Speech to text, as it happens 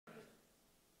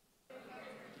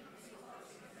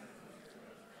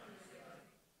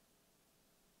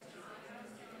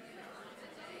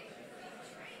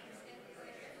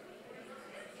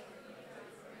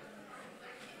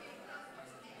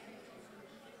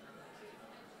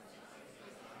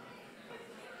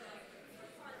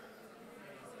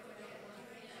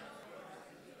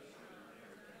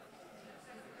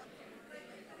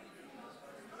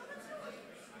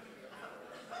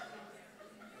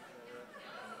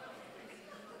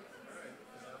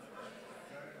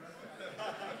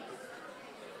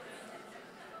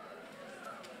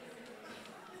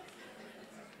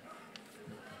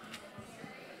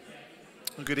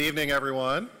Good evening,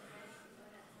 everyone.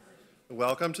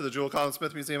 Welcome to the Jule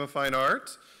Smith Museum of Fine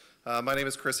Art. My name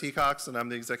is Chris Hecox, and I'm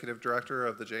the Executive Director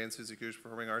of the J. and Susie Gooch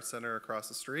Performing Arts Center across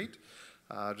the street.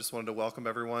 Just wanted to welcome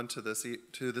everyone to this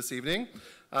evening,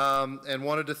 and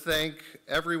wanted to thank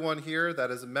everyone here that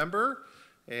is a member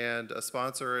and a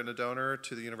sponsor and a donor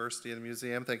to the university and the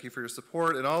museum. Thank you for your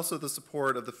support, and also the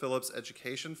support of the Phillips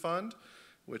Education Fund,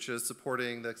 which is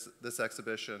supporting this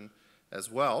exhibition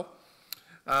as well.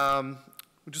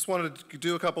 We just wanted to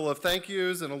do a couple of thank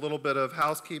yous and a little bit of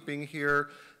housekeeping here.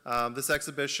 This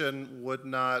exhibition would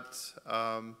not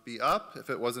be up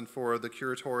if it wasn't for the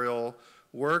curatorial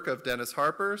work of Dennis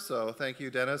Harper. So thank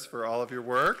you, Dennis, for all of your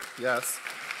work. Yes.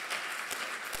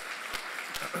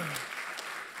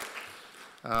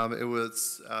 It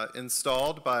was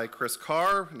installed by Chris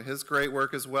Carr and his great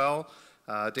work as well.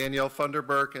 Danielle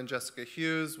Funderburk and Jessica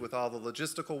Hughes with all the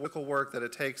logistical work that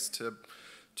it takes to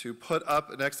put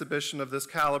up an exhibition of this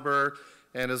caliber,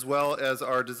 and as well as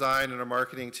our design and our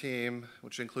marketing team,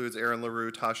 which includes Aaron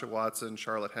LaRue, Tasha Watson,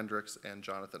 Charlotte Hendricks, and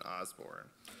Jonathan Osborne.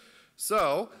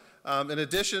 So, in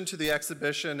addition to the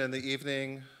exhibition and the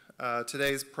evening,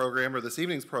 today's program, or this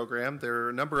evening's program, there are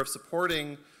a number of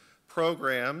supporting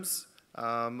programs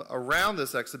around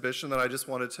this exhibition that I just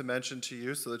wanted to mention to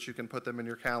you so that you can put them in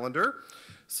your calendar.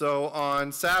 So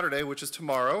on Saturday, which is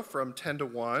tomorrow, from 10 to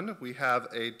 1, we have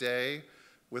a day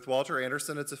with Walter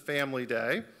Anderson. It's a family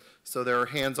day, so there are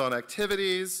hands-on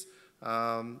activities.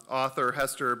 Author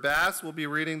Hester Bass will be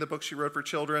reading the book she wrote for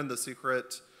children, The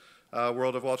Secret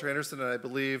World of Walter Anderson, and I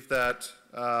believe that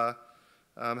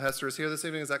Hester is here this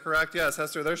evening. Is that correct? Yes,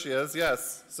 Hester, there she is,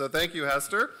 yes. So thank you,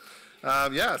 Hester.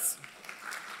 Yes.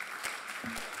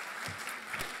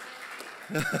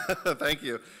 Thank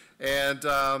you.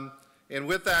 And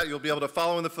with that, you'll be able to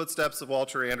follow in the footsteps of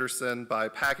Walter Anderson by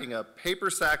packing a paper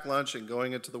sack lunch and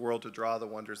going into the world to draw the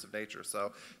wonders of nature.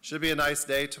 So should be a nice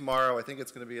day tomorrow. I think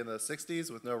it's going to be in the 60s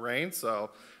with no rain. So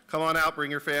come on out, bring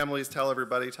your families, tell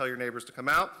everybody, tell your neighbors to come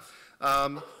out.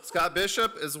 Scott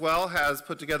Bishop as well has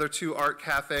put together 2 art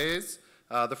cafes.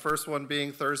 The first one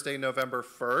being Thursday, November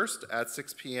 1st at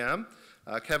 6 p.m.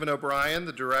 Kevin O'Brien,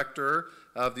 the director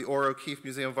of the Orr O'Keeffe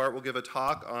Museum of Art, will give a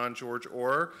talk on George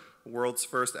Orr, world's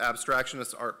first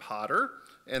abstractionist art potter.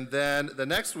 And then the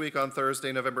next week on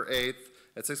Thursday, November 8th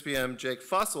at 6 p.m., Jake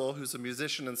Fussell, who's a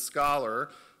musician and scholar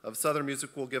of Southern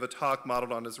music, will give a talk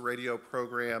modeled on his radio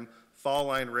program, Fall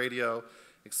Line Radio,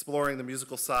 exploring the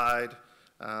musical side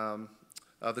of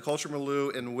the culture milieu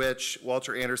in which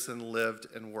Walter Anderson lived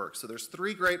and worked. So there's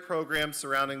 3 great programs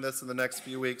surrounding this in the next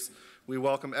few weeks. We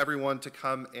welcome everyone to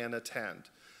come and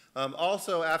attend.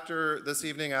 Also, after this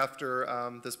evening, after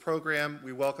this program,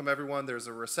 we welcome everyone. There's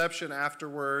a reception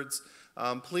afterwards.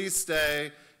 Please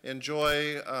stay,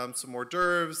 enjoy some hors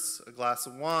d'oeuvres, a glass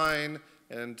of wine,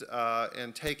 and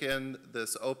take in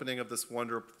this opening of this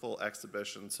wonderful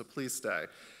exhibition. So please stay.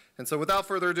 And so without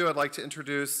further ado, I'd like to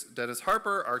introduce Dennis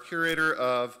Harper, our curator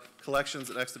of collections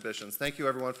and exhibitions. Thank you,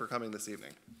 everyone, for coming this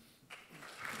evening.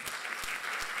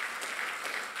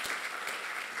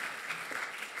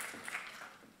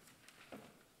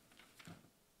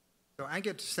 So I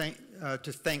get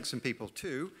to thank some people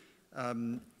too.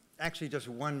 Actually, just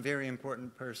one very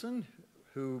important person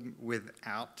who,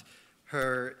 without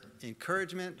her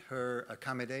encouragement, her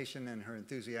accommodation, and her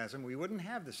enthusiasm, we wouldn't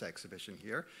have this exhibition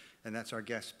here, and that's our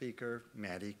guest speaker,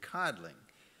 Mattie Codling.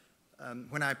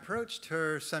 When I approached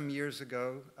her some years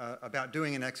ago about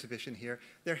doing an exhibition here,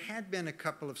 there had been a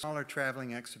couple of smaller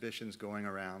traveling exhibitions going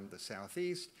around the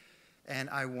Southeast,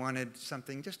 and I wanted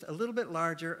something just a little bit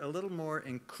larger, a little more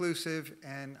inclusive,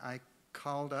 and I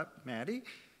called up Mattie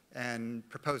and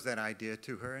proposed that idea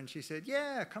to her, and she said,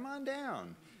 yeah, come on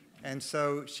down. And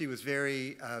so she was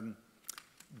very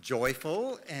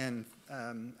joyful and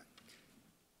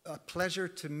a pleasure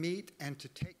to meet and to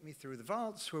take me through the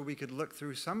vaults where we could look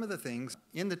through some of the things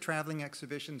in the traveling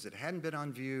exhibitions that hadn't been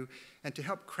on view, and to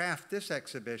help craft this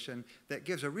exhibition that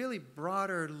gives a really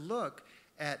broader look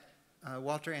at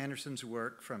Walter Anderson's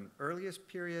work from earliest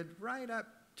period right up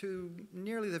to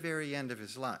nearly the very end of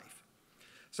his life.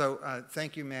 So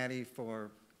thank you, Mattie,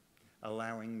 for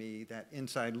allowing me that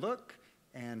inside look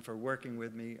and for working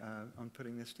with me on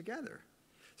putting this together.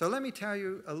 So let me tell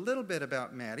you a little bit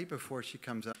about Mattie before she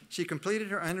comes up. She completed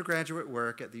her undergraduate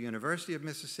work at the University of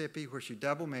Mississippi, where she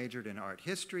double majored in art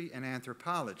history and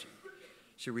anthropology.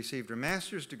 She received her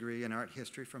master's degree in art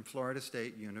history from Florida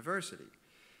State University,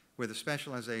 with a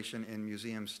specialization in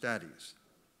museum studies.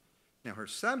 Now, her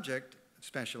subject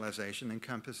specialization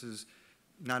encompasses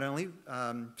not only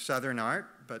Southern art,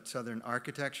 but Southern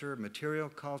architecture, material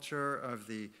culture of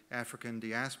the African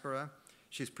diaspora,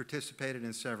 She's participated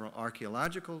in several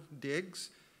archaeological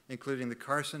digs, including the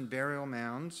Carson burial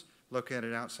mounds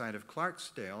located outside of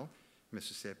Clarksdale,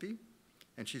 Mississippi,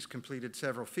 and she's completed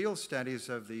several field studies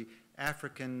of the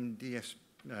African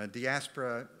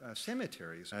diaspora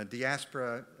cemeteries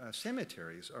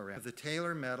around. The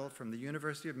Taylor Medal from the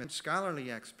University of Mississippi,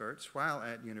 scholarly experts while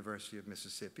at University of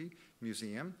Mississippi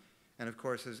Museum, and of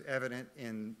course is evident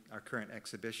in our current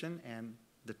exhibition and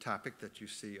the topic that you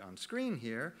see on screen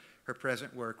here. Her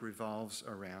present work revolves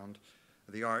around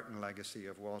the art and legacy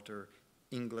of Walter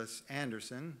Inglis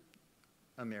Anderson,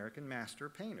 American master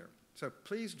painter. So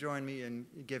please join me in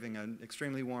giving an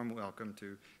extremely warm welcome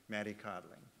to Mattie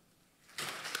Codling.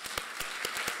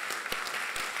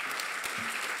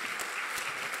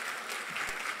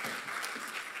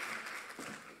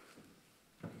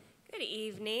 Good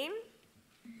evening.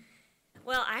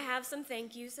 Well, I have some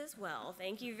thank yous as well.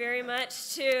 Thank you very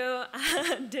much to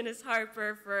Dennis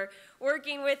Harper for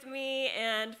working with me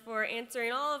and for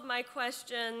answering all of my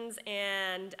questions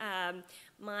and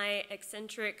my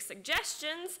eccentric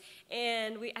suggestions.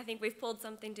 And I think we've pulled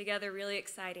something together really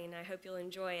exciting. I hope you'll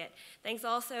enjoy it. Thanks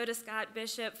also to Scott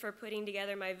Bishop for putting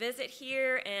together my visit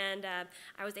here. And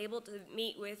I was able to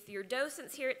meet with your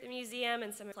docents here at the museum,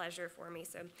 and some pleasure for me.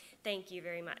 So thank you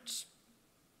very much.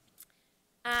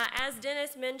 As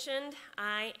Dennis mentioned,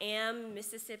 I am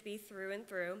Mississippi through and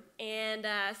through, and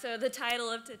so the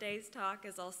title of today's talk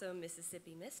is also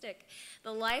Mississippi Mystic,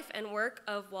 the life and work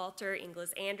of Walter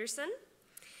Inglis Anderson.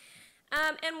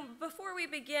 And before we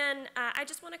begin, I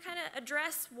just want to kind of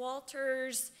address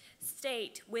Walter's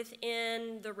state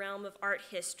within the realm of art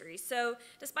history. So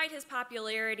despite his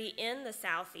popularity in the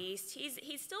Southeast,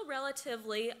 he's still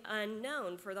relatively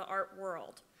unknown for the art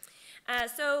world.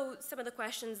 So some of the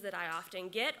questions that I often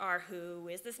get are, who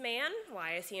is this man?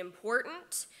 Why is he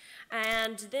important?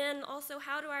 And then also,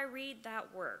 how do I read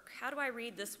that work? How do I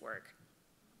read this work?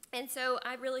 And so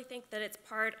I really think that it's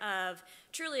part of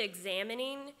truly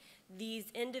examining these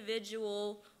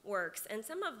individual works. And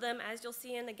some of them, as you'll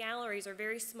see in the galleries, are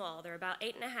very small. They're about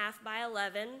 8.5 by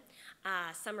 11.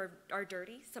 Some are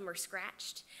dirty, some are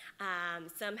scratched.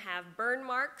 Some have burn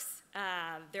marks.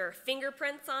 There are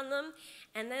fingerprints on them.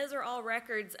 And those are all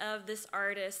records of this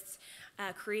artist's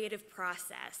creative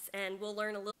process. And we'll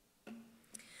learn a little.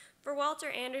 For Walter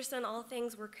Anderson, all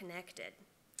things were connected.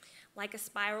 Like a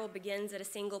spiral begins at a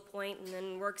single point and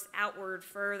then works outward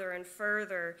further and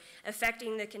further,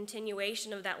 affecting the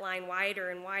continuation of that line wider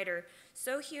and wider,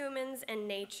 so humans and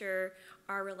nature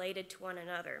are related to one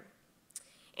another.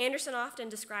 Anderson often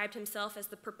described himself as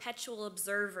the perpetual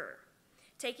observer,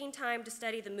 taking time to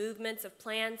study the movements of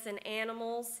plants and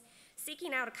animals,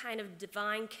 seeking out a kind of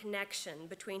divine connection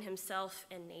between himself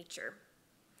and nature.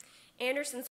 Anderson's